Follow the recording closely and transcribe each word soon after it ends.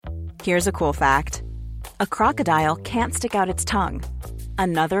Here's a cool fact. A crocodile can't stick out its tongue.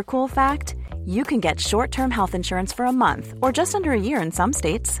 Another cool fact, you can get short-term health insurance for a month or just under a year in some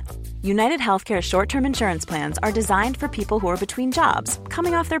states. United Healthcare short-term insurance plans are designed for people who are between jobs,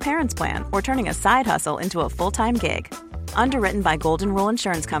 coming off their parents' plan, or turning a side hustle into a full-time gig. Underwritten by Golden Rule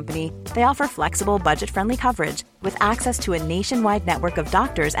Insurance Company, they offer flexible, budget-friendly coverage with access to a nationwide network of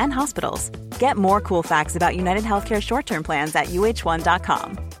doctors and hospitals. Get more cool facts about United Healthcare short-term plans at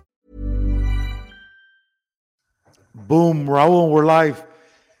uh1.com. Boom, Raul, we're live.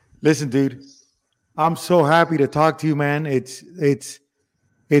 Listen, dude, I'm so happy to talk to you, man. It's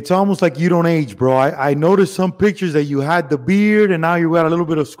almost like you don't age, bro. I noticed some pictures that you had the beard and now you got a little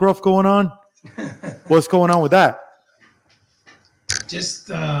bit of scruff going on. What's going on with that?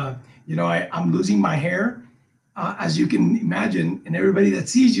 Just, I'm losing my hair, as you can imagine, and everybody that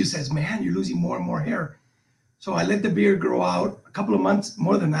sees you says, man, you're losing more and more hair. So I let the beard grow out a couple of months,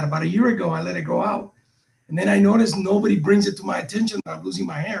 more than that, about a year ago, I let it grow out. And then I noticed nobody brings it to my attention that I'm losing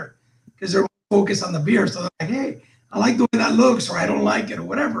my hair because they're focused on the beard. So they're like, hey, I like the way that looks, or I don't like it, or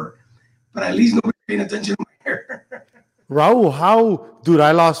whatever. But at least nobody's paying attention to my hair. Raul, dude,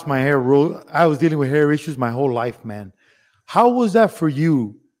 I lost my hair. I was dealing with hair issues my whole life, man. How was that for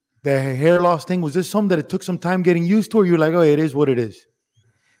you? The hair loss thing, was this something that it took some time getting used to, or you're like, oh, it is what it is?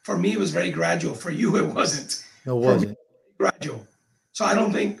 For me, it was very gradual. For you, it wasn't. It wasn't. Gradual. So I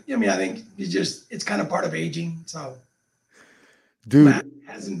don't think, I think it's kind of part of aging. So, dude, it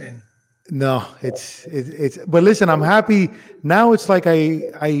hasn't been. No, it's, but listen, I'm happy. Now it's like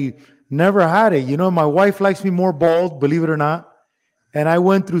I never had it. You know, my wife likes me more bald, believe it or not. And I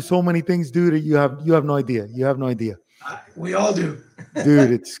went through so many things, dude, you have no idea. You have no idea. We all do.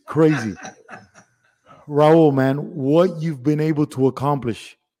 Dude, it's crazy. Raul, man, what you've been able to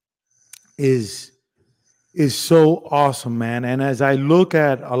accomplish is so awesome, man. And as I look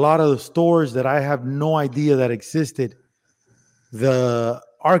at a lot of the stores that I have no idea that existed, the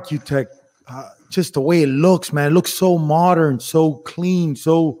architect, just the way it looks, man, it looks so modern, so clean,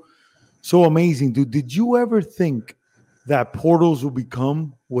 so amazing. Dude, did you ever think that Portals will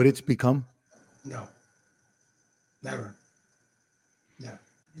become what it's become? No, never.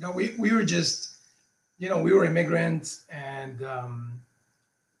 No. We were just, we were immigrants, and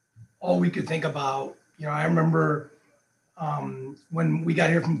all we could think about, I remember when we got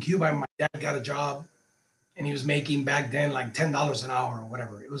here from Cuba, my dad got a job, and he was making back then like $10 an hour or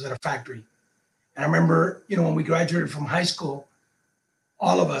whatever. It was at a factory. And I remember, when we graduated from high school,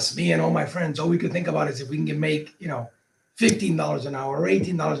 all of us, me and all my friends, all we could think about is if we can make, $15 an hour or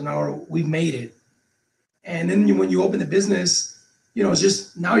 $18 an hour, we've made it. And then when you open the business, it's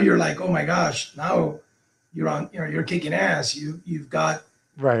just, now you're like, oh my gosh, now you're on, you're kicking ass. You've got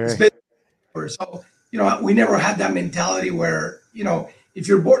right. So, we never had that mentality where, if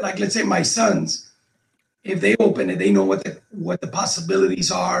you're bored, like let's say my sons, if they open it, they know what the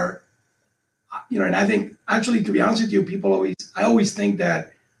possibilities are. And I think, actually, to be honest with you, I always think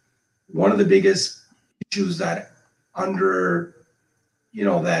that one of the biggest issues that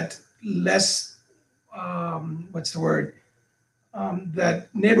that less, that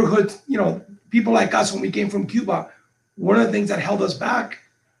neighborhood, people like us, when we came from Cuba, one of the things that held us back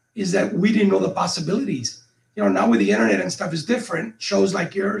is that we didn't know the possibilities. Now with the internet and stuff is different, shows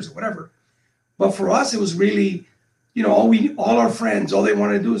like yours or whatever. But for us, it was really, all our friends, all they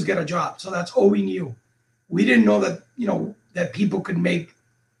wanted to do is get a job. So that's all we knew. We didn't know that, that people could make,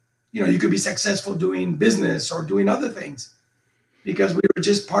 you could be successful doing business or doing other things, because we were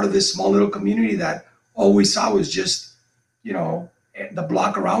just part of this small little community that all we saw was just, the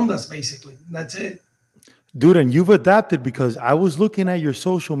block around us, basically. That's it. Dude, and you've adapted, because I was looking at your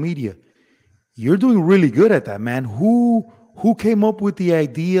social media. You're doing really good at that, man. Who came up with the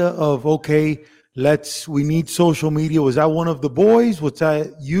idea of, okay, we need social media? Was that one of the boys? Was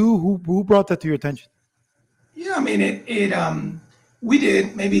that you? Who brought that to your attention? Yeah, I mean, we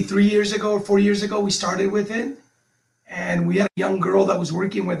did maybe 3 years ago or 4 years ago, we started with it. And we had a young girl that was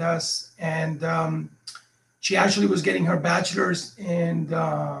working with us, and she actually was getting her bachelor's in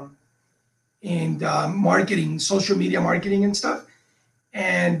marketing, social media marketing and stuff.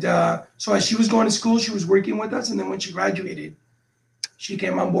 And so as she was going to school, she was working with us. And then when she graduated, she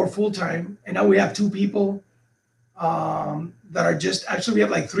came on board full time. And now we have 2 people that are actually we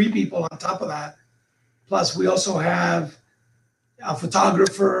have like 3 people on top of that. Plus we also have a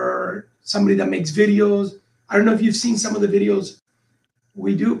photographer, somebody that makes videos. I don't know if you've seen some of the videos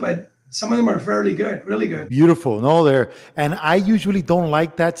we do, but some of them are fairly good, really good. Beautiful. No, and I usually don't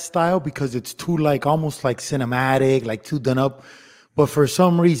like that style because it's too almost like cinematic, like too done up. But for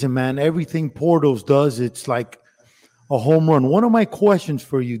some reason, man, everything Portals does, it's like a home run. One of my questions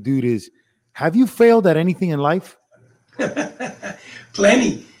for you, dude, is have you failed at anything in life?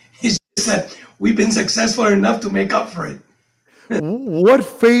 Plenty. It's just that we've been successful enough to make up for it. What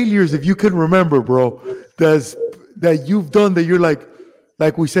failures, if you can remember, bro, that you've done that you're like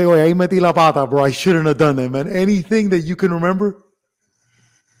we say, oh, ahí metí la pata, bro, I shouldn't have done that, man. Anything that you can remember?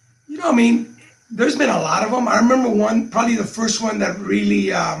 You know, I mean, there's been a lot of them. I remember one, probably the first one that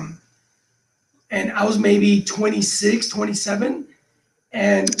really, and I was maybe 26, 27,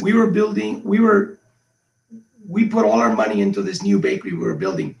 and we put all our money into this new bakery we were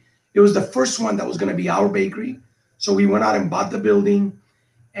building. It was the first one that was going to be our bakery. So we went out and bought the building,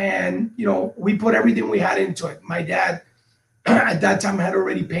 and, you know, we put everything we had into it. My dad at that time had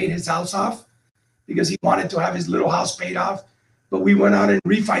already paid his house off because he wanted to have his little house paid off, but we went out and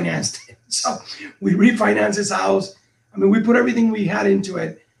refinanced it. So we refinanced his house. I mean, we put everything we had into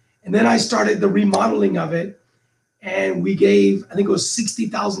it. And then I started the remodeling of it, and we gave, I think it was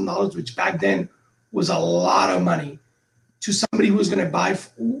 $60,000, which back then was a lot of money, to somebody who was going to buy,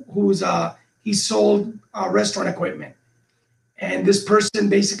 he sold restaurant equipment. And this person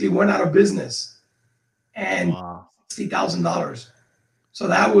basically went out of business, and Wow. $60,000. So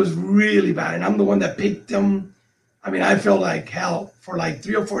that was really bad. And I'm the one that picked them. I mean, I felt like hell for like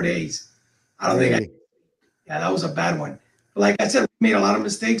 3 or 4 days. Yeah, that was a bad one. But like I said, we made a lot of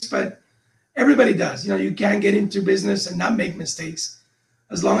mistakes, but everybody does. You know, you can't get into business and not make mistakes.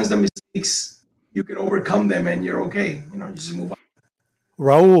 As long as the mistakes, you can overcome them and you're okay. You know, you just move on.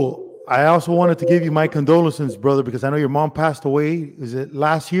 Raul, I also wanted to give you my condolences, brother, because I know your mom passed away. Is it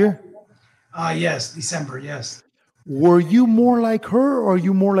last year? Yes, December, yes. Were you more like her or are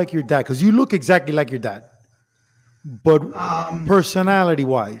you more like your dad? Because you look exactly like your dad. But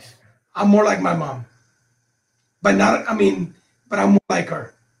personality-wise? I'm more like my mom. But I'm more like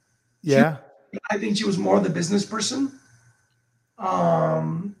her. Yeah. I think she was more the business person.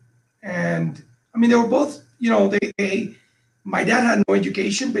 And I mean, they were both, you know, my dad had no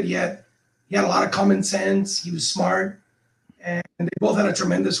education, but he had a lot of common sense. He was smart, and they both had a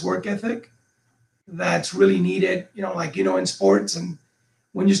tremendous work ethic that's really needed, you know, like, you know, in sports. And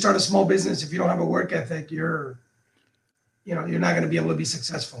when you start a small business, if you don't have a work ethic, you're not going to be able to be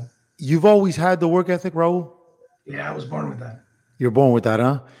successful. You've always had the work ethic, Raul? Yeah, I was born with that. You're born with that,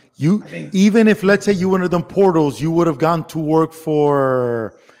 huh? Even if, let's say, you went to them portals, you would have gone to work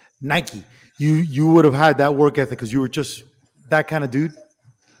for Nike. You would have had that work ethic because you were just that kind of dude.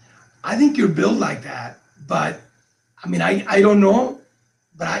 I think you're built like that, but I mean, I don't know,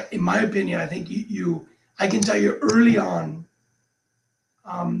 but in my opinion, I think I can tell you early on,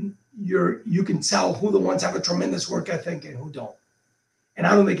 you can tell who the ones have a tremendous work ethic and who don't. And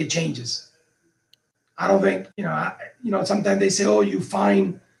I don't think it changes. I don't think, sometimes they say, oh, you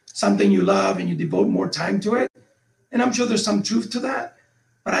find something you love and you devote more time to it. And I'm sure there's some truth to that,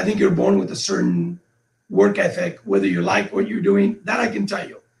 but I think you're born with a certain work ethic, whether you like what you're doing, that I can tell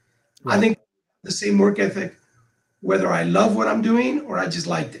you. Right. I think the same work ethic, whether I love what I'm doing or I just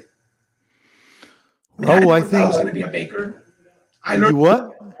liked it. I think I was going to be a baker. I never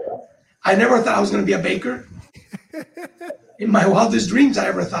thought I was going to be a baker. In my wildest dreams, I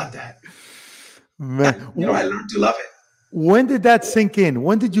ever thought that. Man, I learned to love it. When did that sink in?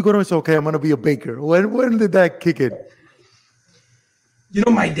 When did you go to say, okay, I'm going to be a baker? When did that kick in?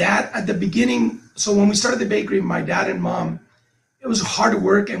 My dad at the beginning, so when we started the bakery, my dad and mom, it was hard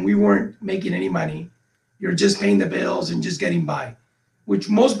work and we weren't making any money. You're just paying the bills and just getting by, which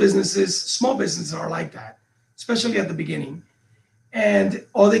most businesses, small businesses are like that, especially at the beginning. And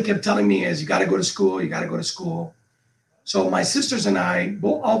all they kept telling me is, you got to go to school, you got to go to school. So my sisters and I,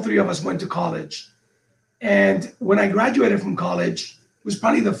 all three of us went to college. And when I graduated from college, it was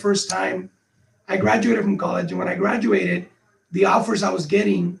probably the first time I graduated from college. And when I graduated, the offers I was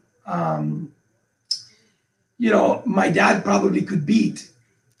getting, my dad probably could beat.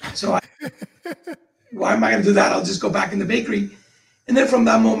 So why am I going to do that? I'll just go back in the bakery. And then from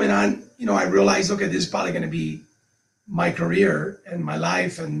that moment on, I realized, okay, this is probably going to be my career and my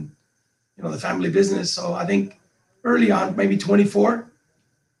life and, the family business. So I think early on, maybe 24.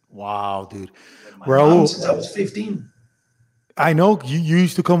 Wow, dude. Raul, since I was 15. I know you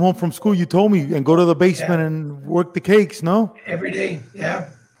used to come home from school, you told me, and go to the basement and work the cakes, no? Every day,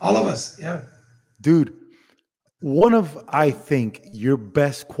 yeah. All of us, yeah. Dude, one of, I think, your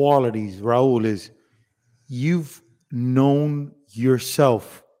best qualities, Raul, is you've known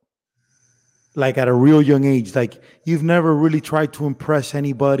yourself like at a real young age. Like you've never really tried to impress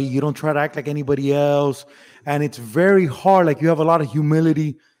anybody. You don't try to act like anybody else. And it's very hard. Like you have a lot of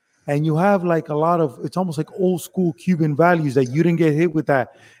humility. and you have like a lot of, it's almost like old school Cuban values that you didn't get hit with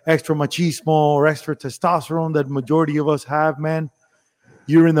that extra machismo or extra testosterone that majority of us have, man.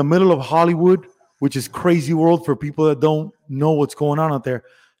 You're in the middle of Hollywood, which is crazy world for people that don't know what's going on out there.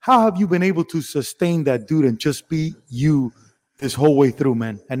 How have you been able to sustain that, dude, and just be you this whole way through,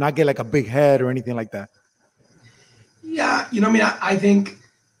 man, and not get like a big head or anything like that? Yeah, you know, I mean, I think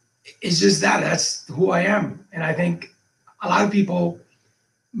it's just that's who I am. And I think a lot of people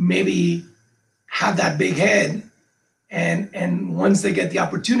maybe have that big head, and once they get the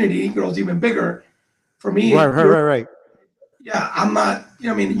opportunity, it grows even bigger. For me, Right. Yeah, I'm not, you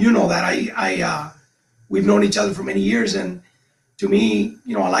know, I mean, you know that we've known each other for many years, and to me,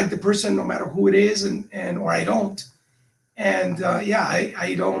 you know, I like the person no matter who it is, and or I don't. And yeah,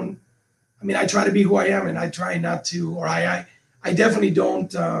 I don't. I mean, I try to be who I am, and I try not to, or I definitely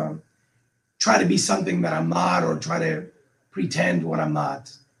don't try to be something that I'm not, or try to pretend what I'm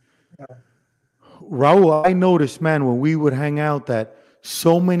not. Raul, I noticed, man, when we would hang out that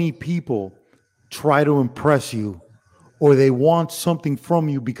so many people try to impress you or they want something from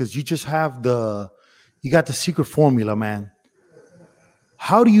you because you just have you got the secret formula, man.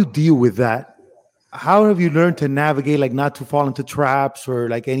 How do you deal with that? How have you learned to navigate, like not to fall into traps or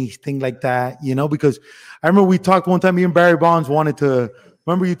like anything like that, you know? Because I remember we talked one time, me and Barry Bonds wanted to,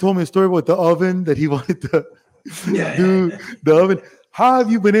 remember you told me a story about the oven that he wanted to do the oven. How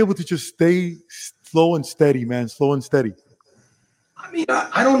have you been able to just stay slow and steady, man? Slow and steady. I mean,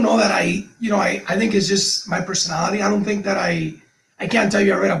 I don't know that I think it's just my personality. I don't think that I can't tell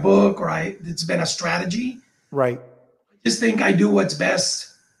you I read a book or it's been a strategy. Right. I just think I do what's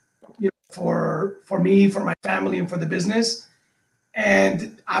best, you know, for me, for my family, and for the business.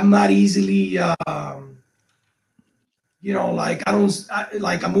 And I'm not easily, you know, like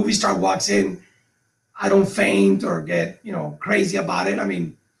like a movie star walks in, I don't faint or get, you know, crazy about it. I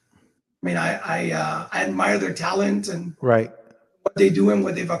admire their talent and right. what they do and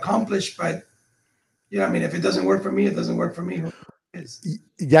what they've accomplished. But, you know, I mean, if it doesn't work for me, it doesn't work for me.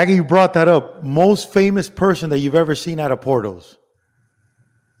 Yagi, you brought that up. Most famous person that you've ever seen out of Porto's.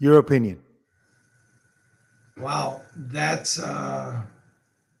 Your opinion? Wow, that's. I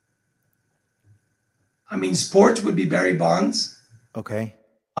mean, sports would be Barry Bonds. Okay.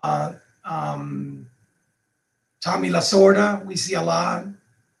 Tommy Lasorda, we see a lot.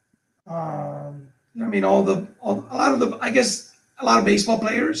 I mean, a lot of baseball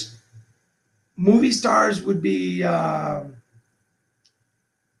players. Movie stars would be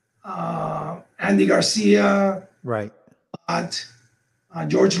Andy Garcia, right?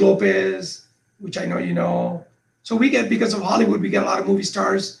 George Lopez, which I know you know. So we get, because of Hollywood, we get a lot of movie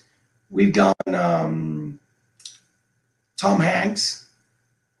stars. We've gone Tom Hanks,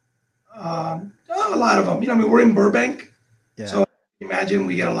 a lot of them. You know, I mean, we're in Burbank, so imagine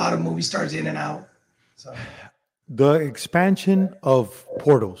we get a lot of movie stars in and out. So the expansion of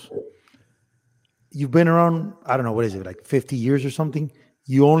Porto's. You've been around, I don't know, what is it, like 50 years or something?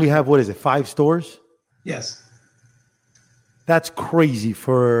 You only have, 5 stores? Yes. That's crazy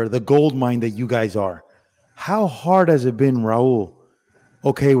for the gold mine that you guys are. How hard has it been, Raul?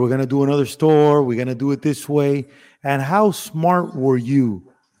 Okay, we're going to do another store. We're going to do it this way. And how smart were you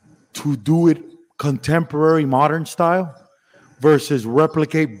to do it contemporary, modern style versus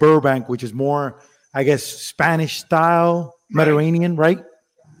replicate Burbank, which is more, I guess, Spanish style, Mediterranean, right?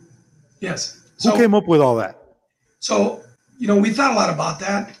 Yes. Who came up with all that? So, you know, we thought a lot about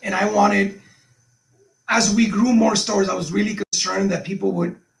that. And I wanted, as we grew more stores, I was really concerned that people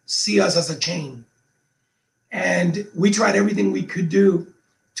would see us as a chain. And we tried everything we could do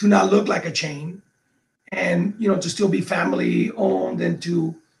to not look like a chain and, you know, to still be family owned and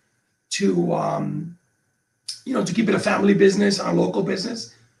to keep it a family business and a local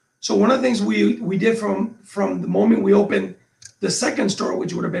business. So one of the things we did from the moment we opened the second store,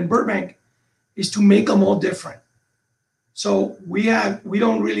 which would have been Burbank, is to make them all different. So we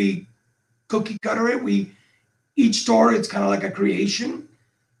don't really cookie cutter it. Each store, it's kind of like a creation,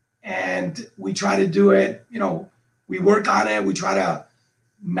 and we try to do it, you know, we work on it. We try to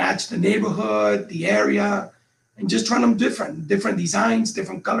match the neighborhood, the area, and just try them different designs,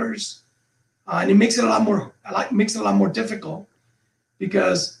 different colors. And it makes it a lot more difficult,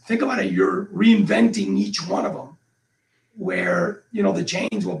 because think about it, you're reinventing each one of them, where, you know, the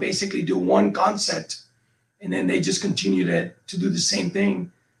chains will basically do one concept and then they just continue to do the same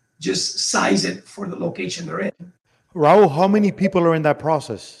thing, just size it for the location they're in. Raul, how many people are in that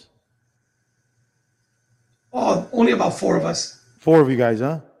process? Oh, only about 4 of us. 4 of you guys,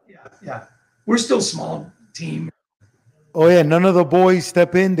 huh? Yeah. We're still a small team. Oh, yeah. None of the boys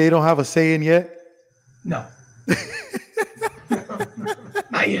step in. They don't have a say in yet? No.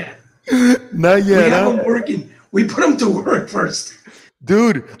 Not yet. Not We yet, have huh? them working. We put them to work first.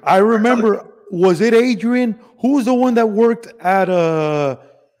 Dude, I remember, was it Adrian? Who was the one that worked at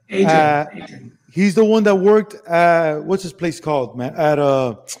Adrian. he's the one that worked at what's his place called, man? At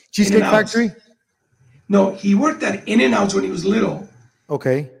Cheesecake In-N-Outs. Factory? No, he worked at In-N-Outs when he was little.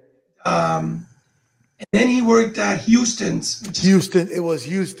 Okay. And then he worked at Houston's. Houston. It was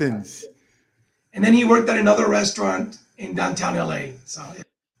Houston's. And then he worked at another restaurant in downtown LA. So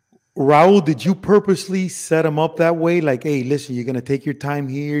Raul, did you purposely set him up that way? Like, hey, listen, you're gonna take your time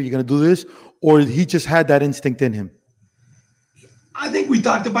here, you're gonna do this, or he just had that instinct in him? I think we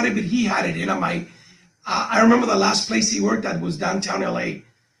talked about it, but he had it in him. I remember the last place he worked at was downtown LA,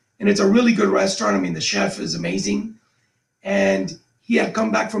 and it's a really good restaurant. I mean, the chef is amazing, and he had come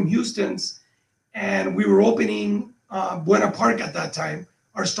back from Houston's, and we were opening Buena Park at that time,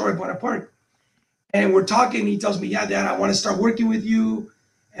 our store at Buena Park, and we're talking. He tells me, "Yeah, Dad, I want to start working with you,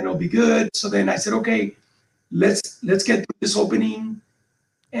 and it'll be good." So then I said, "Okay, let's get through this opening,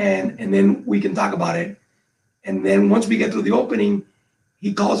 and then we can talk about it." And then once we get through the opening,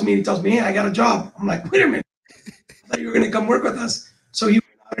 he calls me and he tells me, "Hey, I got a job." I'm like, "Wait a minute, I thought you were going to come work with us." So he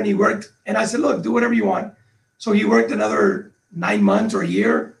went out and he worked, and I said, "Look, do whatever you want." So he worked another 9 months or a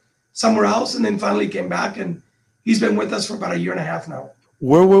year somewhere else, and then finally came back, and he's been with us for about a year and a half now.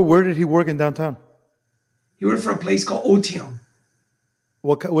 Where did he work in downtown? He worked for a place called Otium.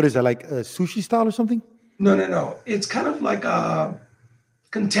 What is that, like a sushi style or something? No. It's kind of like a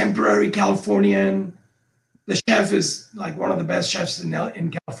contemporary Californian. The chef is like one of the best chefs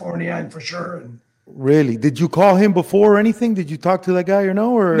in California, and for sure. And Really? Did you call him before or anything? Did you talk to that guy or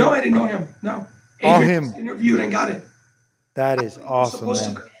no? Or no, I didn't know him. No, All Adrian him. interviewed and got it. That is awesome,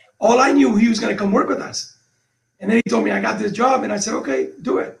 man. All I knew, he was going to come work with us, and then he told me I got this job, and I said, "Okay,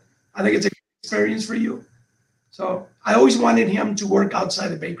 do it. I think it's a good experience for you." So I always wanted him to work outside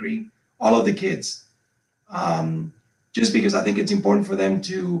the bakery. All of the kids, just because I think it's important for them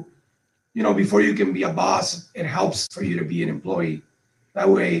to, before you can be a boss, it helps for you to be an employee. That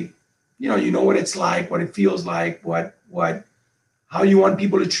way, you know what it's like, what it feels like, how you want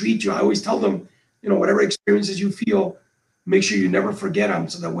people to treat you. I always tell them, whatever experiences you feel, make sure you never forget them,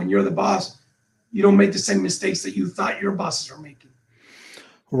 so that when you're the boss, you don't make the same mistakes that you thought your bosses are making.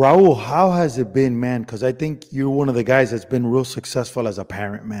 Raul, how has it been, man? Because I think you're one of the guys that's been real successful as a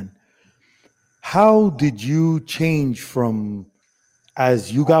parent, man. How did you change from,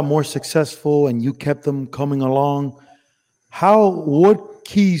 as you got more successful and you kept them coming along? What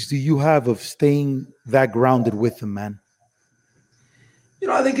keys do you have of staying that grounded with them, man?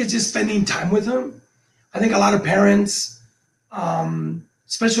 I think it's just spending time with them. I think a lot of parents,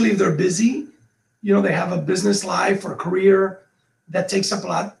 especially if they're busy, they have a business life or a career that takes up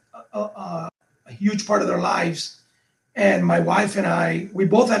a huge part of their lives. And my wife and I, we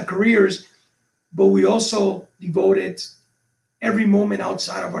both had careers, but we also devoted every moment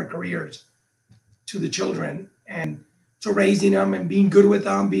outside of our careers to the children and to raising them and being good with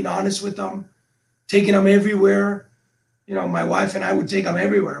them, being honest with them, taking them everywhere. My wife and I would take them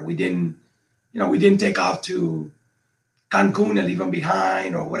everywhere. We didn't take off to Cancun and leave them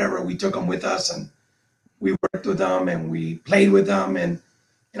behind or whatever. We took them with us, and we worked with them and we played with them. And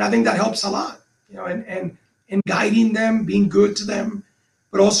I think that helps a lot, and guiding them, being good to them,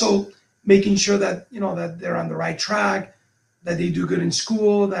 but also making sure that, that they're on the right track, that they do good in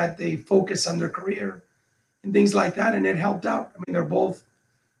school, that they focus on their career and things like that. And it helped out. I mean, they're both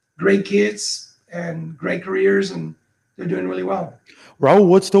great kids and great careers, and they're doing really well. Raul,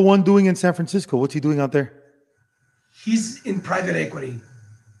 what's the one doing in San Francisco? What's he doing out there? He's in private equity.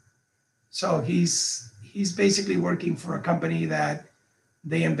 So he's basically working for a company that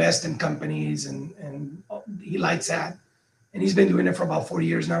they invest in companies, and he likes that. And he's been doing it for about 4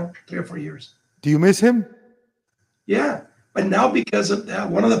 years now, 3 or 4 years. Do you miss him? Yeah. But now, because of that,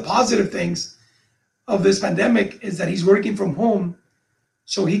 one of the positive things of this pandemic is that he's working from home.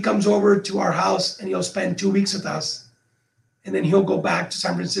 So he comes over to our house and he'll spend 2 weeks with us. And then he'll go back to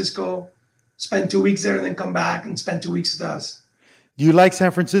San Francisco, spend 2 weeks there, and then come back and spend 2 weeks with us. Do you like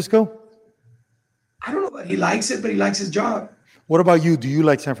San Francisco? I don't know that he likes it, but he likes his job. What about you? Do you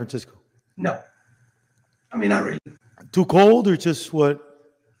like San Francisco? No. I mean, not really. Too cold or just what?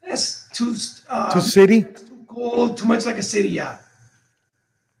 It's too city? Too cold, too much like a city, yeah.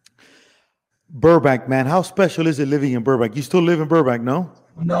 Burbank, man. How special is it living in Burbank? You still live in Burbank, no?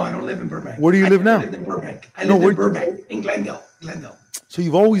 No, I don't live in Burbank. Where do you live now? I live in Burbank. I live in Burbank, in Glendale. So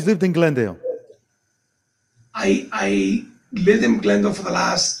you've always lived in Glendale? I lived in Glendale for the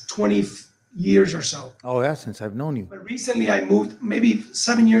last 20 years or so. Oh, yeah, since I've known you. But recently I moved, maybe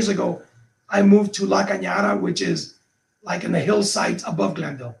 7 years ago, I moved to La Cañada, which is like in the hillsides above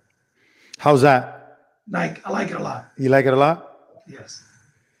Glendale. How's that? Like, I like it a lot. You like it a lot? Yes.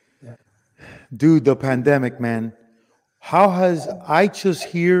 Dude, the pandemic, man. How has I just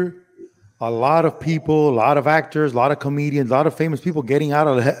hear a lot of people, a lot of actors, a lot of comedians, a lot of famous people getting out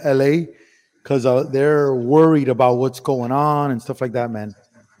of LA because they're worried about what's going on and stuff like that, man.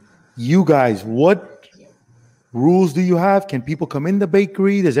 You guys, what rules do you have? Can people come in the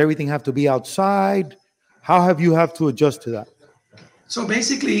bakery? Does everything have to be outside? How have you have to adjust to that? So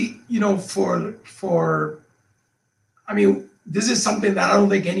basically, I mean, this is something that I don't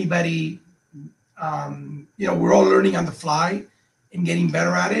think anybody, we're all learning on the fly and getting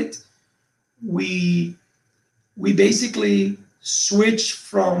better at it. We basically switch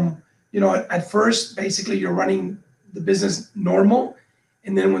from, at first, basically you're running the business normal.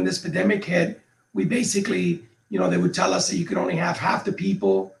 And then when this pandemic hit, we basically, they would tell us that you could only have half the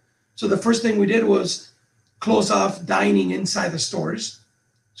people. So the first thing we did was close off dining inside the stores.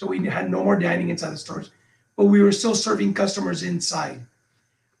 So we had no more dining inside the stores, but we were still serving customers inside.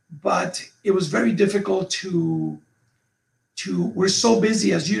 But it was very difficult we're so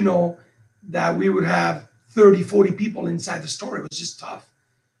busy, as you know, that we would have 30, 40 people inside the store. It was just tough.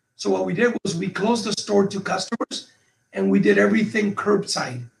 So what we did was we closed the store to customers and we did everything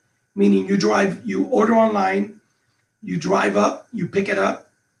curbside, meaning you order online, you drive up, you pick it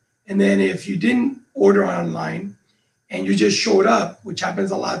up. And then if you didn't order online and you just showed up, which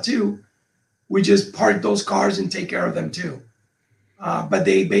happens a lot too, we just park those cars and take care of them too. But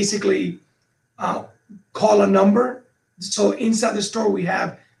they basically call a number. So inside the store, we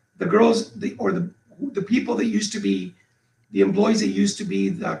have the girls, the people that used to be, the employees that used to be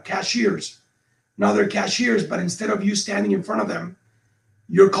the cashiers. Now they're cashiers, but instead of you standing in front of them,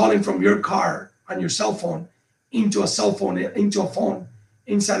 you're calling from your car on your cell phone into a phone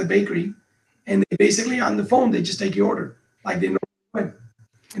inside the bakery. And they basically on the phone, they just take your order like they know when.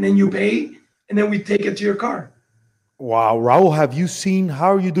 And then you pay, and then we take it to your car. Wow, Raul,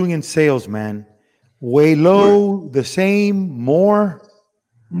 how are you doing in sales, man? Way low, the same, more?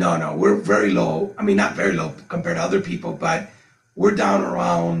 No, we're very low. I mean, not very low compared to other people, but we're down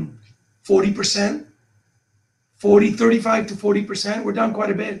around 40%, 35 to 40%. We're down quite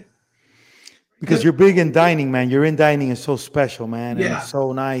a bit. Because you're big in dining, man. You're in dining is so special, man. Yeah. And it's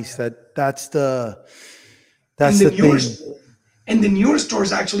so nice that's the thing. And the newer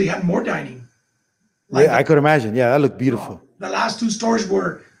stores actually had more dining. Yeah, I could imagine. Yeah, that looked beautiful. The last two stores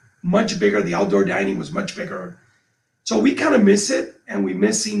were much bigger. The outdoor dining was much bigger. So we kind of miss it, and we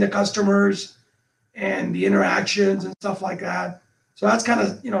miss seeing the customers and the interactions and stuff like that. So that's kind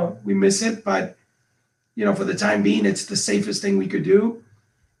of, we miss it, but, for the time being, it's the safest thing we could do.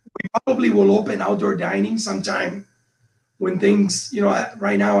 We probably will open outdoor dining sometime when things,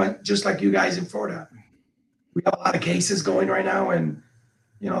 right now, just like you guys in Florida, we have a lot of cases going right now, and,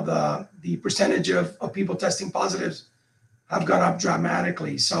 the percentage of people testing positives have gone up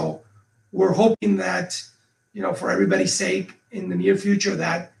dramatically. So we're hoping that, for everybody's sake in the near future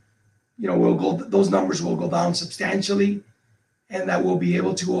that, those numbers will go down substantially, and that we'll be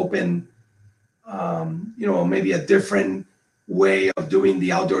able to open, maybe a different way of doing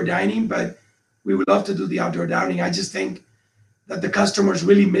the outdoor dining, but we would love to do the outdoor dining. I just think that the customers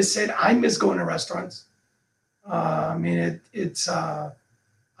really miss it. I miss going to restaurants.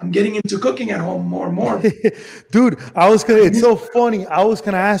 I'm getting into cooking at home more and more. Dude, it's so funny. I was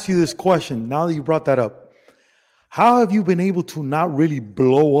going to ask you this question now that you brought that up. How have you been able to not really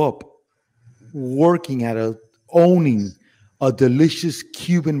blow up owning a delicious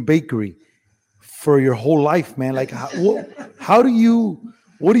Cuban bakery for your whole life, man? Like, what do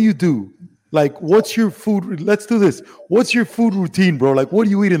you do? Like, what's your food? Let's do this. What's your food routine, bro? Like, what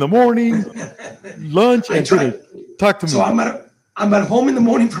do you eat in the morning, lunch, and dinner? Talk to me. So I'm at home in the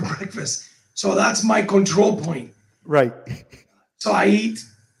morning for breakfast. So that's my control point. Right. So I eat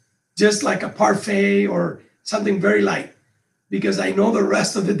just like a parfait or something very light, because I know the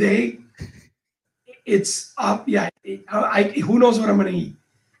rest of the day it's up. Yeah. Who knows what I'm going to eat?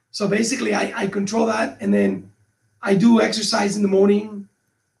 So basically I control that. And then I do exercise in the morning.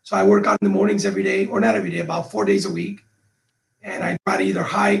 So I work out in the mornings every day, or not every day, about 4 days a week. And I try to either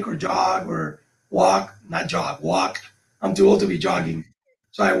hike or jog or walk. I'm too old to be jogging.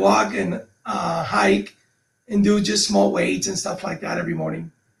 So I walk and hike and do just small weights and stuff like that every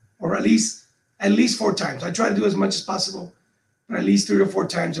morning, or at least 4 times. I try to do as much as possible, but at least 3 to 4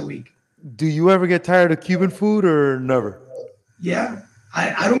 times a week. Do you ever get tired of Cuban food or never? Yeah,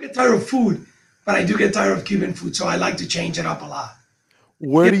 I don't get tired of food, but I do get tired of Cuban food. So I like to change it up a lot.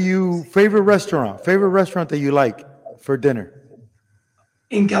 Favorite restaurant that you like for dinner?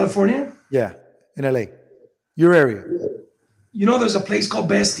 In California? Yeah, in LA. Your area. there's a place called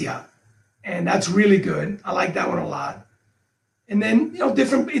Bestia, and that's really good. I like that one a lot. And then,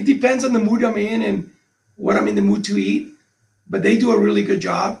 it depends on the mood I'm in and what I'm in the mood to eat, but they do a really good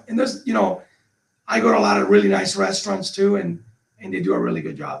job. And there's, I go to a lot of really nice restaurants too, and they do a really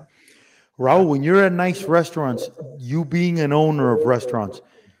good job. Raul, when you're at nice restaurants, you being an owner of restaurants,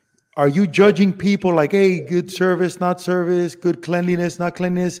 are you judging people like, hey, good service, not service, good cleanliness, not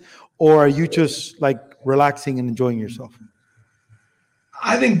cleanliness, or are you just like relaxing and enjoying yourself?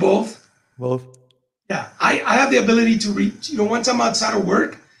 I think both. Both. Yeah, I have the ability to reach, once I'm outside of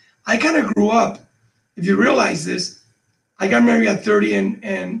work, I kind of grew up. If you realize this, I got married at 30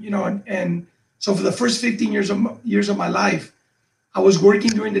 and so for the first 15 years of my life, I was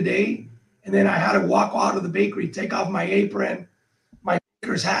working during the day, and then I had to walk out of the bakery, take off my apron, my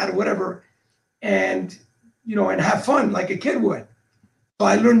baker's hat, whatever, and and have fun like a kid would. So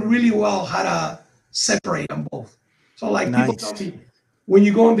I learned really well how to separate them both. So like people tell me, when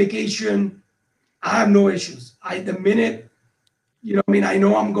you go on vacation, I have no issues. The minute, I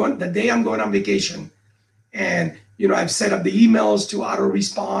know the day I'm going on vacation, and, I've set up the emails to auto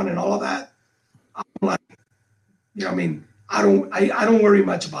respond and all of that. I'm like, I don't worry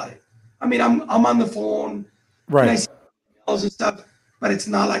much about it. I'm on the phone, right? And I see emails and stuff, but it's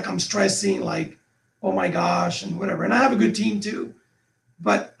not like I'm stressing, like, oh my gosh, and whatever. And I have a good team too,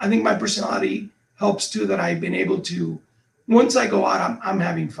 but I think my personality helps too, that I've been able to, once I go out, I'm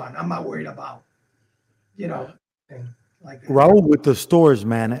having fun. I'm not worried about, like that. Raul, with the stores,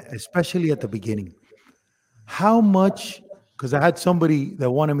 man, especially at the beginning, how much, because I had somebody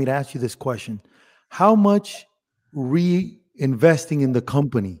that wanted me to ask you this question, how much reinvesting in the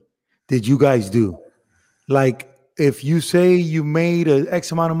company did you guys do? Like, if you say you made an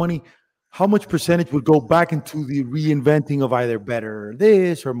X amount of money, how much percentage would go back into the reinventing of either better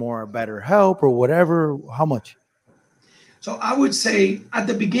this or more better help or whatever? How much? So I would say at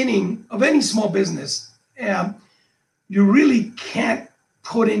the beginning of any small business, you really can't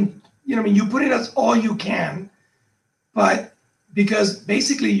put in, you put in as all you can, but because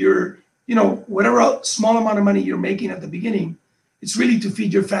basically you're, whatever small amount of money you're making at the beginning, it's really to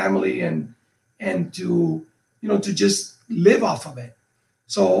feed your family and to, to just live off of it.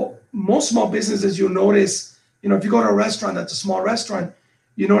 So most small businesses, you'll notice, if you go to a restaurant that's a small restaurant,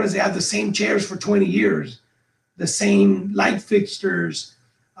 you notice they have the same chairs for 20 years, the same light fixtures,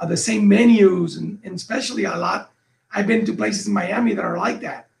 the same menus, and especially I've been to places in Miami that are like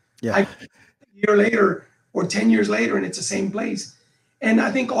that. Yeah. A year later or 10 years later, and it's the same place. And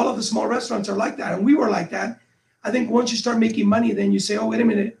I think all of the small restaurants are like that. And we were like that. I think once you start making money, then you say, oh, wait a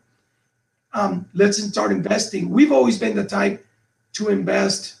minute, let's start investing. We've always been the type to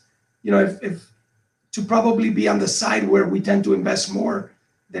invest, if to probably be on the side where we tend to invest more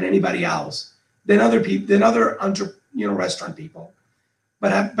than anybody else, than other people, than other restaurant people.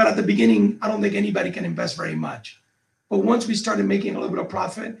 But at the beginning, I don't think anybody can invest very much. But once we started making a little bit of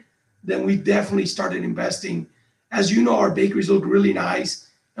profit, then we definitely started investing. As you know, our bakeries look really nice,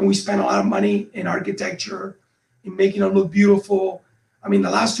 and we spent a lot of money in architecture, in making them look beautiful. The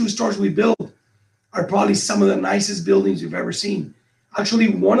last 2 stores we built are probably some of the nicest buildings you've ever seen. Actually,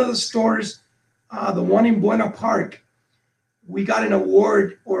 one of the stores, the one in Buena Park, we got an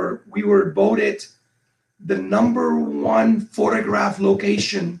award, or we were voted the #1 photograph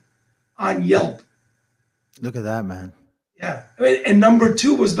location on Yelp. Look at that, man. Yeah. And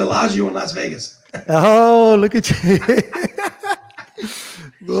 #2 was Bellagio in Las Vegas. Oh, look at you.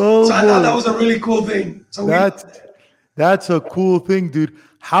 So I thought that was a really cool thing. So that's a cool thing, dude.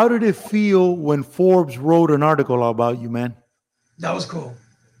 How did it feel when Forbes wrote an article about you, man? That was cool.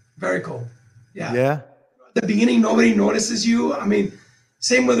 Very cool. Yeah. Yeah. At the beginning, nobody notices you.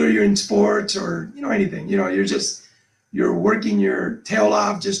 Same whether you're in sports or, anything, you're working your tail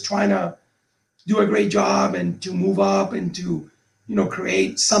off, just trying to do a great job and to move up and to,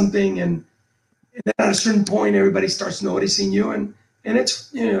 create something. And then at a certain point, everybody starts noticing you, and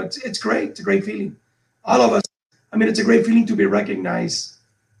it's, it's great. It's a great feeling. All of us, it's a great feeling to be recognized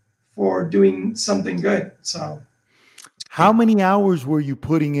for doing something good. So how many hours were you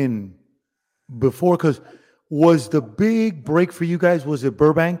putting in before? Because was the big break for you guys, was it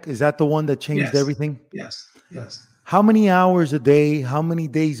Burbank? Is that the one that changed everything? Yes. How many hours a day, how many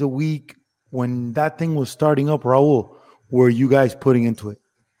days a week when that thing was starting up, Raul, were you guys putting into it?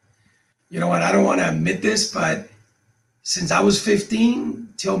 You know what? I don't want to admit this, but since I was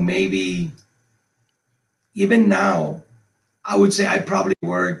 15 till maybe even now, I would say I probably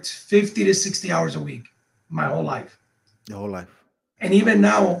worked 50 to 60 hours a week my whole life. Your whole life. And even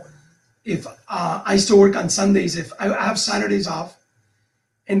now, if I still work on Sundays, if I have Saturdays off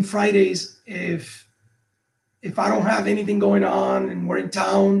and Fridays, if if I don't have anything going on and we're in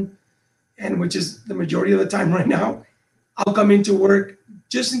town, and which is the majority of the time right now, I'll come into work,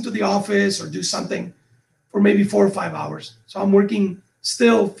 just into the office or do something for maybe 4 or 5 hours. So I'm working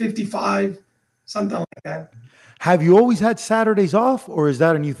still 55, something like that. Have you always had Saturdays off, or is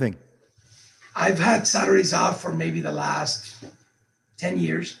that a new thing? I've had Saturdays off for maybe the last 10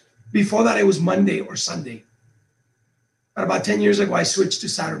 years. Before that, it was Monday or Sunday. But about 10 years ago, I switched to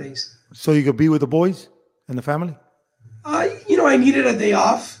Saturdays. So you could be with the boys and the family? I needed a day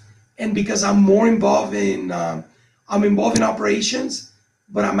off. And because I'm more involved I'm involved in operations,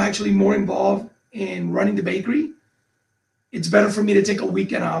 but I'm actually more involved in running the bakery. It's better for me to take a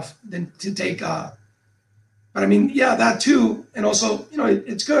weekend off than to take, but I mean, yeah, that too. And also,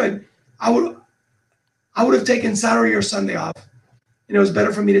 it's good. I would have taken Saturday or Sunday off. It was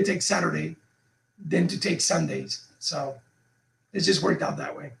better for me to take Saturday than to take Sundays. So it just worked out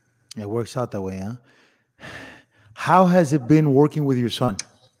that way. It works out that way, huh? How has it been working with your son?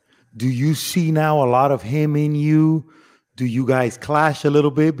 Do you see now a lot of him in you? Do you guys clash a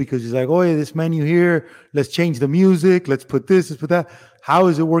little bit because he's like, oh, yeah, this menu here, let's change the music, let's put this, let's put that. How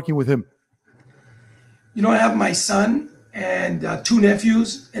is it working with him? I have my son and 2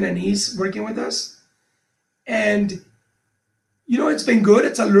 nephews and a niece working with us. And, it's been good.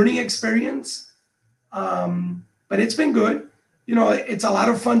 It's a learning experience, but it's been good. It's a lot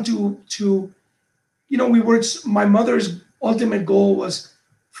of fun to we worked, my mother's ultimate goal was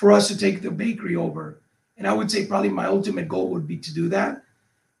for us to take the bakery over. And I would say probably my ultimate goal would be to do that.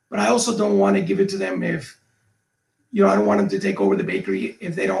 But I also don't want to give it to them if, I don't want them to take over the bakery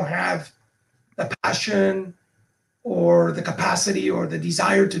if they don't have the passion or the capacity or the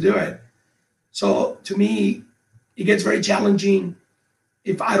desire to do it. So to me, it gets very challenging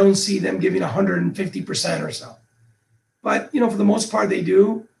if I don't see them giving 150% or so. But, for the most part, they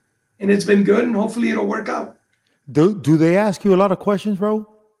do. And it's been good, and hopefully it'll work out. Do they ask you a lot of questions, bro?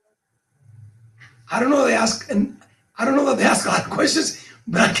 I don't know. I don't know that they ask a lot of questions,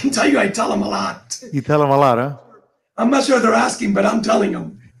 but I can tell you, I tell them a lot. You tell them a lot, huh? I'm not sure they're asking, but I'm telling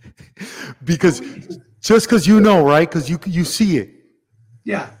them. Because right? Because you see it.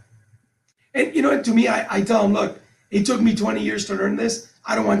 Yeah. And, to me, I tell them, look, it took me 20 years to learn this.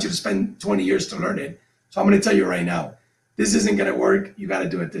 I don't want you to spend 20 years to learn it. So I'm going to tell you right now, this isn't going to work. You got to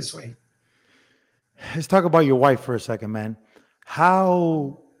do it this way. Let's talk about your wife for a second, man.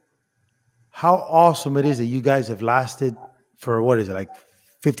 How awesome it is that you guys have lasted for, what is it, like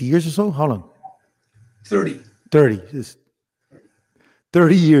 50 years or so? How long? 30. 30. Just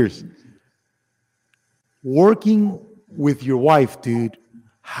 30 years. Working with your wife, dude,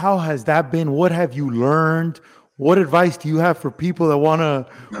 how has that been? What have you learned? What advice do you have for people that want to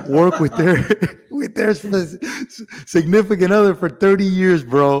work with their significant other for 30 years,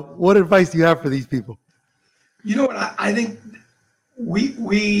 bro? What advice do you have for these people? You know what? I think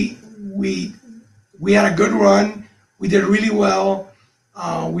we had a good run. We did really well.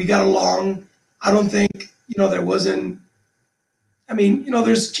 We got along. I don't think, there wasn't,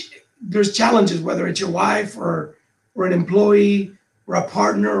 there's challenges, whether it's your wife or an employee or a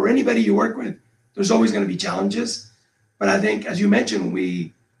partner or anybody you work with. There's always going to be challenges. But I think, as you mentioned,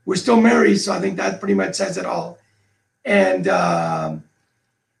 we're still married. So I think that pretty much says it all. And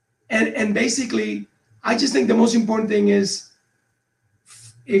basically, I just think the most important thing is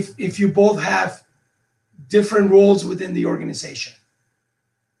if you both have different roles within the organization.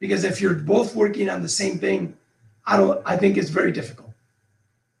 Because if you're both working on the same thing, I think it's very difficult.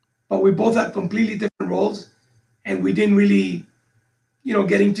 But we both have completely different roles, and we didn't really,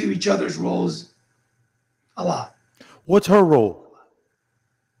 get into each other's roles a lot. What's her role?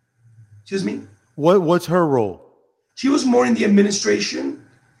 Excuse me? What's her role? She was more in the administration,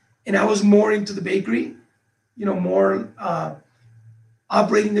 and I was more into the bakery, more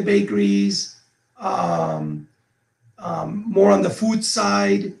operating the bakeries, more on the food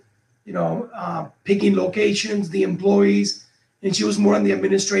side, picking locations, the employees, and she was more on the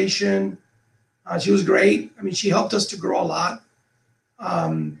administration. She was great. She helped us to grow a lot.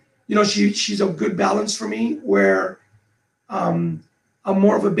 She's a good balance for me where I'm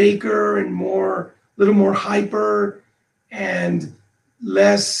more of a baker and a little more hyper and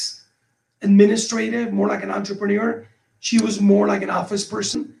less administrative, more like an entrepreneur. She was more like an office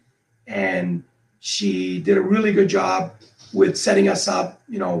person, and she did a really good job with setting us up,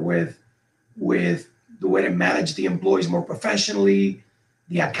 with the way to manage the employees more professionally,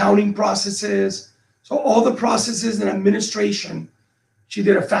 the accounting processes. So all the processes and administration, she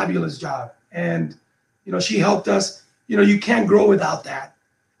did a fabulous job. And, she helped us. You can't grow without that.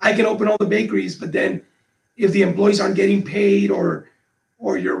 I can open all the bakeries, but then if the employees aren't getting paid or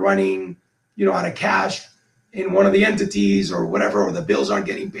you're running, out of cash, in one of the entities or whatever, or the bills aren't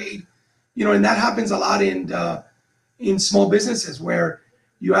getting paid. And that happens a lot in small businesses where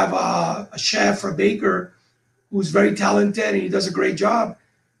you have a chef or a baker who's very talented and he does a great job,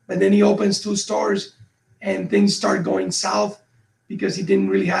 but then he opens 2 stores and things start going south because he didn't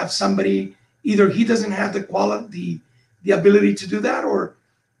really have somebody. Either he doesn't have the quality, the ability to do that, or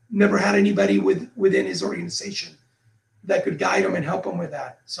never had anybody within his organization that could guide him and help him with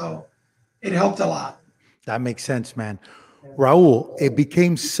that. So it helped a lot. That makes sense, man. Raul, it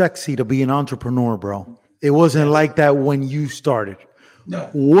became sexy to be an entrepreneur, bro. It wasn't like that when you started.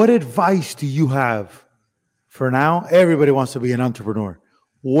 No. What advice do you have for now? Everybody wants to be an entrepreneur.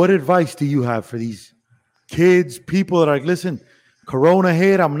 What advice do you have for these kids, people that are like, listen, Corona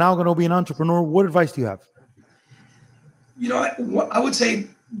hit, I'm now going to be an entrepreneur. What advice do you have? I would say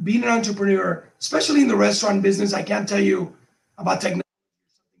being an entrepreneur, especially in the restaurant business, I can't tell you about technology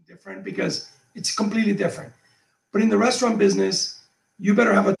or something different because it's completely different. But in the restaurant business, you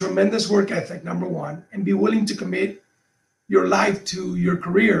better have a tremendous work ethic, number one, and be willing to commit your life to your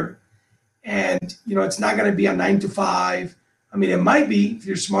career. And, it's not going to be a 9 to 5. I mean, it might be if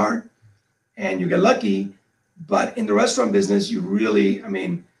you're smart and you get lucky, but in the restaurant business, you really,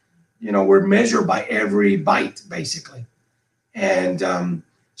 we're measured by every bite, basically. And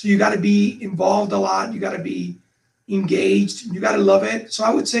so you got to be involved a lot. You got to be engaged. You got to love it. So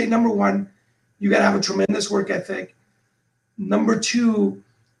I would say, number one, you got to have a tremendous work ethic. Number two,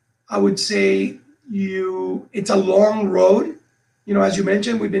 I would say it's a long road. As you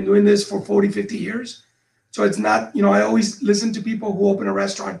mentioned, we've been doing this for 40, 50 years. So it's not, I always listen to people who open a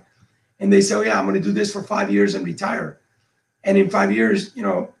restaurant and they say, oh yeah, I'm going to do this for 5 years and retire. And in 5 years,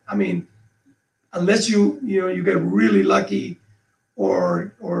 unless you get really lucky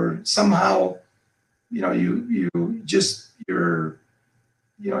or somehow, you're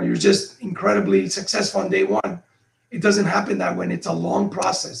just incredibly successful on day one. It doesn't happen that way. It's a long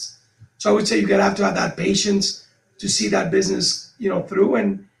process. So I would say you gotta have to have that patience to see that business, through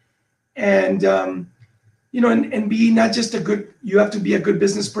and be not just you have to be a good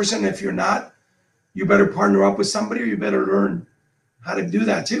business person. If you're not, you better partner up with somebody or you better learn how to do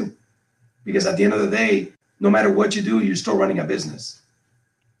that too. Because at the end of the day, no matter what you do, you're still running a business.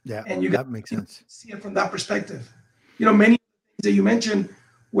 Yeah, and that makes sense. See it from that perspective. Many things that you mentioned,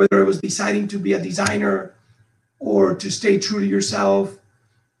 whether it was deciding to be a designer or to stay true to yourself,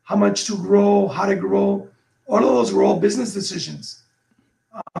 how much to grow, how to grow, all of those were all business decisions.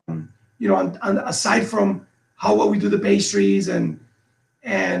 Aside from what we do the pastries and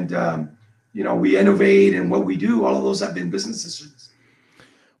we innovate and what we do, all of those have been business decisions.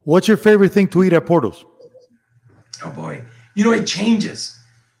 What's your favorite thing to eat at Porto's? Oh boy, it changes.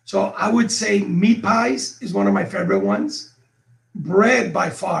 So I would say meat pies is one of my favorite ones. Bread by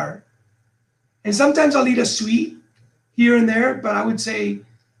far. And sometimes I'll eat a sweet here and there, but I would say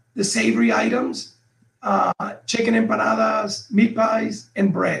the savory items, chicken empanadas, meat pies,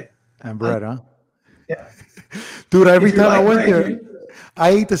 and bread. And bread, huh? Yeah. Dude, every time I went there,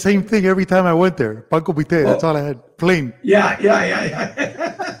 I ate the same thing every time I went there. Pan con bistec, that's all I had. Plain. Yeah.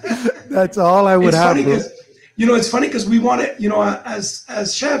 That's all I would have, bro. It's funny because we want to,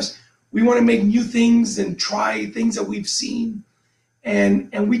 as chefs, we want to make new things and try things that we've seen.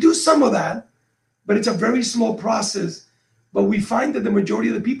 And we do some of that, but it's a very slow process. But we find that the majority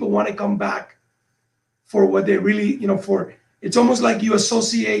of the people want to come back for what they really, it's almost like you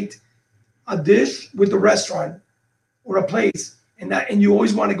associate a dish with the restaurant or a place and you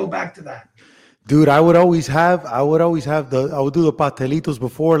always want to go back to that. Dude, I would do the pastelitos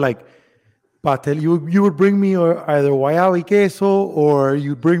before, like pastel. You would bring me either guayaba y queso or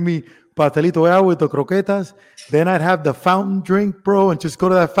you'd bring me pastelito guayaba with the croquetas. Then I'd have the fountain drink, bro, and just go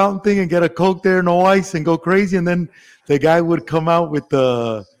to that fountain thing and get a Coke there, no ice, and go crazy. And then the guy would come out with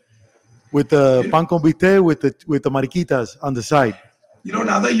the pan con bistec with the mariquitas on the side.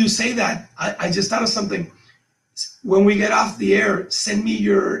 Now that you say that, I just thought of something. When we get off the air, send me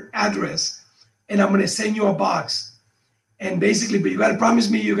your address and I'm going to send you a box. And basically, but you got to promise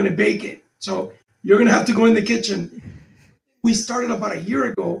me you're going to bake it. So you're going to have to go in the kitchen. We started about a year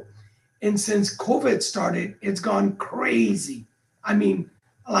ago. And since COVID started, it's gone crazy. I mean,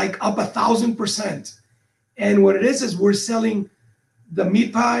 like up 1,000%. And what it is we're selling the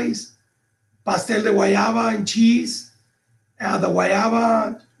meat pies, pastel de guayaba and cheese, the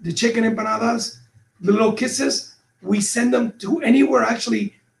guayaba, the chicken empanadas, the little kisses. We send them to anywhere.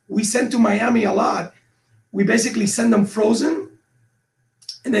 Actually, we send to Miami a lot. We basically send them frozen.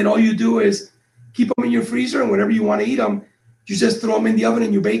 And then all you do is keep them in your freezer. And whenever you want to eat them, you just throw them in the oven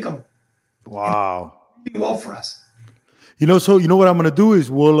and you bake them. Wow. Really well for us. So you know what I'm gonna do is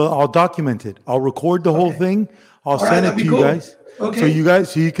I'll document it. I'll record the whole thing. I'll send it to you guys. Okay.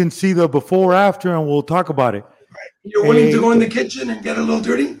 So you can see the before after, and we'll talk about it. You're willing to go in the kitchen and get a little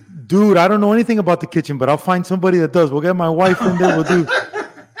dirty? Dude, I don't know anything about the kitchen, but I'll find somebody that does. We'll get my wife in there. We'll do.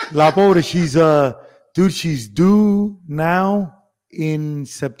 La pobre, she's due now in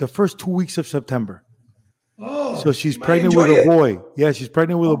the first 2 weeks of September. Oh, so she's pregnant with a boy. Yeah, she's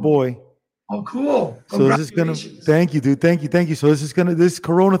pregnant with a boy. Oh, cool. So this is gonna. Thank you, dude. Thank you. So this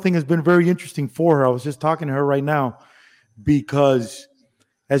Corona thing has been very interesting for her. I was just talking to her right now because,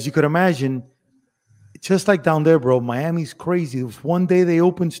 as you could imagine, just like down there, bro, Miami's crazy. It was one day they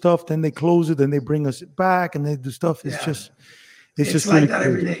open stuff, then they close it, then they bring us back, and they do stuff. It's just like really that crazy.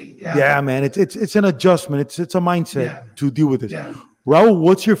 every day. Yeah, man. It's an adjustment. It's a mindset to deal with this. Yeah. Raul,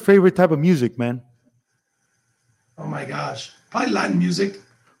 what's your favorite type of music, man? Oh my gosh, probably Latin music.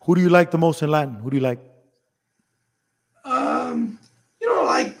 Who do you like the most in Latin? Who do you like?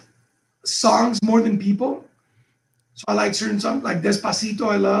 Like songs more than people. So I like certain songs, like Despacito.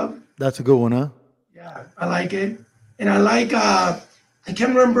 I love. That's a good one, huh? Yeah, I like it, and I like. I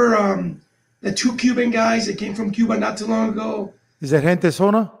can't remember the two Cuban guys that came from Cuba not too long ago. Is that Gente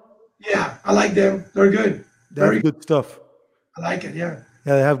Zona? Yeah, I like them. They're good. Very good stuff. I like it. Yeah.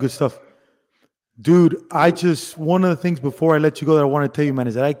 Yeah, they have good stuff. Dude, one of the things before I let you go that I want to tell you, man,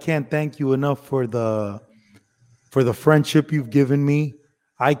 is that I can't thank you enough for the friendship you've given me.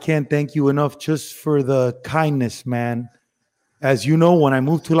 I can't thank you enough just for the kindness, man. As you know, when I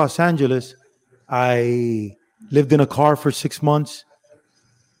moved to Los Angeles, I lived in a car for 6 months.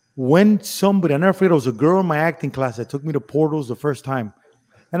 I never forget, it was a girl in my acting class that took me to Portals the first time.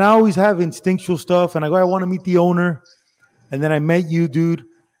 And I always have instinctual stuff, and I go, I want to meet the owner. And then I met you, dude.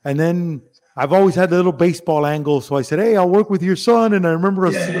 And then I've always had the little baseball angle. So I said, hey, I'll work with your son. And I remember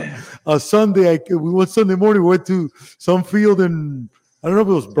a Sunday, one Sunday morning, we went to some field in, I don't know if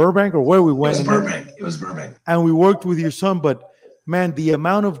it was Burbank or where we went. It was Burbank. And we worked with your son. But, man, the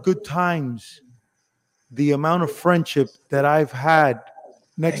amount of good times, the amount of friendship that I've had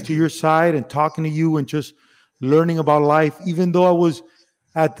next to your side and talking to you and just learning about life, even though I was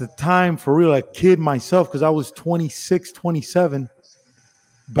at the time for real a kid myself, because I was 26, 27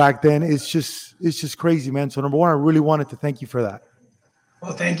 back then. It's just crazy, man. So number one, I really wanted to thank you for that.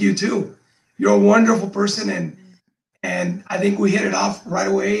 Well, thank you too. You're a wonderful person, and I think we hit it off right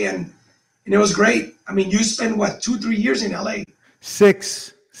away, and it was great. I mean, you spent 2-3 years in LA?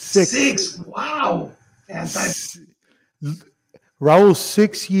 Six. Wow. Fantastic. Raul,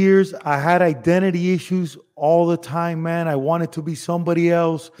 6 years. I had identity issues all the time, man. I wanted to be somebody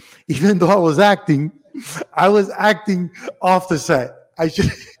else. Even though I was acting off the set.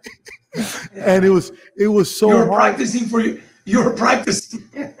 And it was so hard. Practicing for you. You were practicing.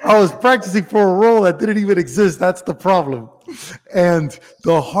 I was practicing for a role that didn't even exist. That's the problem. And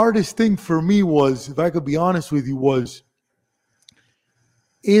the hardest thing for me was, if I could be honest with you, was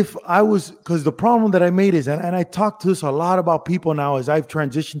because the problem that I made is, and I talk to this a lot about people now as I've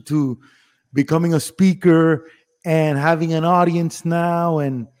transitioned to becoming a speaker and having an audience now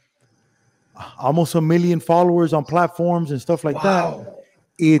and almost 1 million followers on platforms and stuff like that.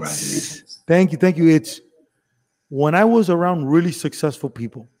 Thank you. It's when I was around really successful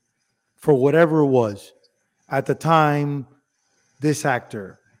people for whatever it was at the time, this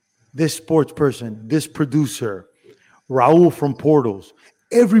actor, this sports person, this producer, Raul from Portals,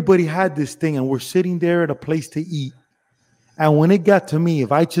 everybody had this thing, and we're sitting there at a place to eat. And when it got to me,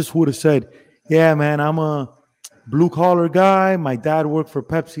 if I just would have said, yeah, man, I'm a blue-collar guy. My dad worked for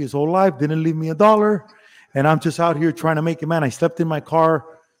Pepsi his whole life, didn't leave me $1, and I'm just out here trying to make it, man. I slept in my car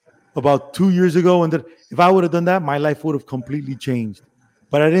about 2 years ago, and if I would have done that, my life would have completely changed.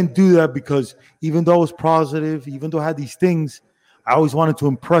 But I didn't do that because even though I was positive, even though I had these things, I always wanted to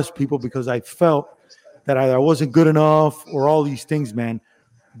impress people because I felt that I wasn't good enough or all these things, man.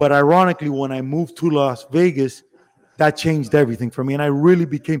 But ironically, when I moved to Las Vegas, that changed everything for me. And I really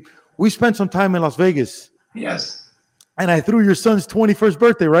we spent some time in Las Vegas. Yes. And I threw your son's 21st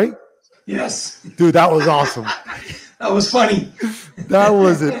birthday, right? Yes. Dude, that was awesome. That was funny. That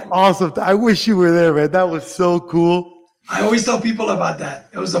was an awesome. I wish you were there, man. That was so cool. I always tell people about that.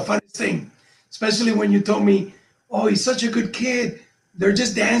 It was the funniest thing, especially when you told me, oh, he's such a good kid. They're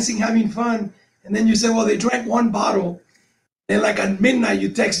just dancing, having fun. And then you said, well, they drank one bottle. Then like at midnight, you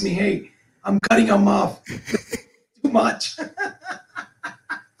text me, hey, I'm cutting them off. Too much.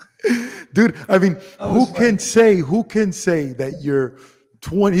 Dude, I mean, who can say that you're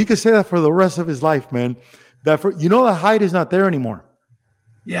 20? He could say that for the rest of his life, man. The height is not there anymore.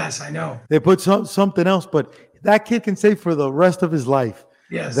 Yes, I know. They put something else, but that kid can say for the rest of his life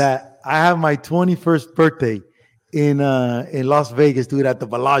that I have my 21st birthday in Las Vegas, dude, at the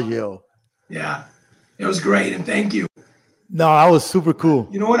Bellagio. Yeah, it was great, and thank you. No, that was super cool.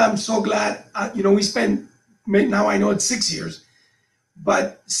 You know what? I'm so glad. We spent, now I know it's 6 years,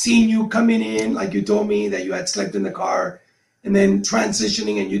 but seeing you coming in, like you told me that you had slept in the car, and then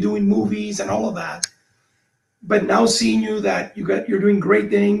transitioning and you're doing movies and all of that. But now seeing you that you're doing great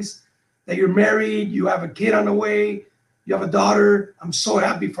things, that you're married, you have a kid on the way, you have a daughter. I'm so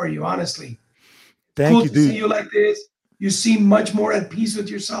happy for you, honestly. Thank you, to dude. see you like this. You seem much more at peace with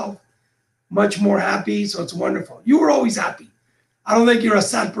yourself, much more happy. So it's wonderful. You were always happy. I don't think you're a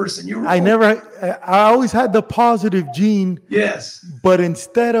sad person. I always had the positive gene. Yes. But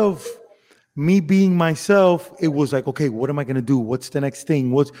instead of me being myself, it was like, okay, what am I going to do? What's the next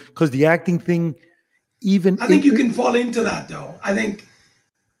thing? Because the acting thing, I think you can fall into that, though. I think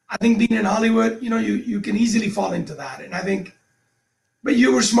being in Hollywood, you can easily fall into that. And but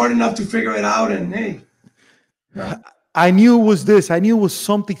you were smart enough to figure it out. And hey, I knew it was this. I knew it was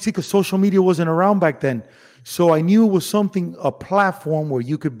something. See, because social media wasn't around back then. So I knew it was something, a platform where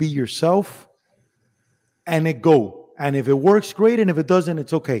you could be yourself and it go. And if it works, great. And if it doesn't,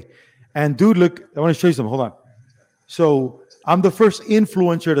 it's okay. And dude, look, I want to show you something. Hold on. So I'm the first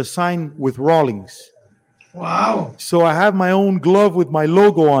influencer to sign with Rawlings. Wow. So I have my own glove with my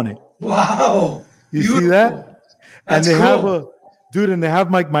logo on it. Wow. You see that? That's and they cool. and they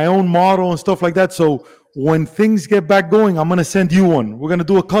have like my own model and stuff like that. So when things get back going, I'm going to send you one. We're going to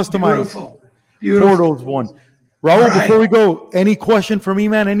do a customized Portals one. Raul, right. Before we go, any question for me,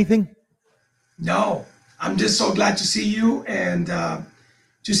 man? Anything? No, I'm just so glad to see you and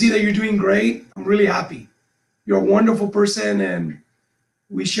to see that you're doing great. I'm really happy. You're a wonderful person, and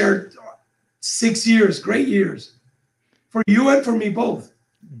we shared 6 years, great years, for you and for me both.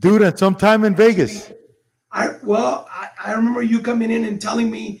 Dude, at some time in Vegas. I remember you coming in and telling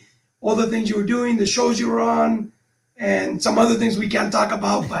me all the things you were doing, the shows you were on, and some other things we can't talk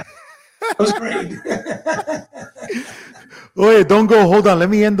about, but it was great. Wait, don't go. Hold on. Let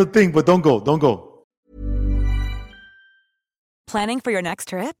me end the thing, but don't go. Planning for your next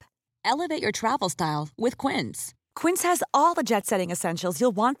trip? Elevate your travel style with Quince. Quince has all the jet-setting essentials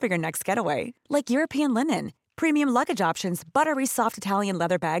you'll want for your next getaway, like European linen, premium luggage options, buttery soft Italian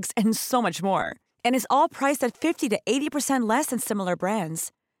leather bags, and so much more. And is all priced at 50 to 80% less than similar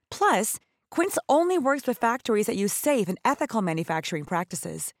brands. Plus, Quince only works with factories that use safe and ethical manufacturing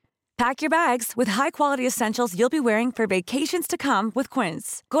practices. Pack your bags with high-quality essentials you'll be wearing for vacations to come with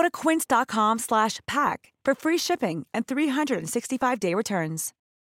Quince. Go to quince.com/pack for free shipping and 365-day returns.